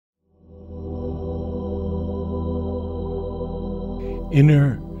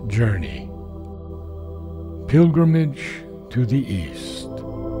Inner Journey. Pilgrimage to the East.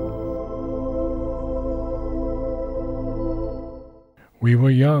 We were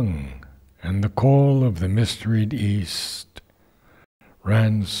young, and the call of the mysteried East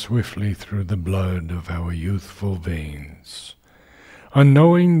ran swiftly through the blood of our youthful veins.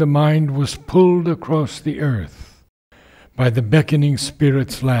 Unknowing, the mind was pulled across the earth by the beckoning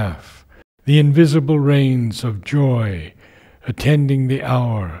spirit's laugh, the invisible rains of joy attending the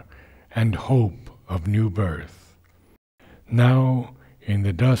hour and hope of new birth. Now, in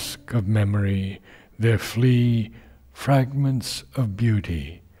the dusk of memory, there flee fragments of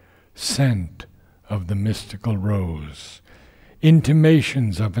beauty, scent of the mystical rose,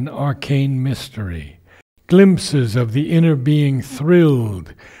 intimations of an arcane mystery, glimpses of the inner being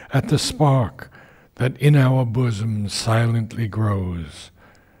thrilled at the spark that in our bosoms silently grows,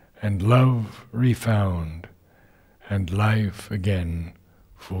 and love refound, and life again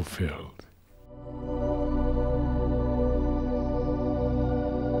fulfilled.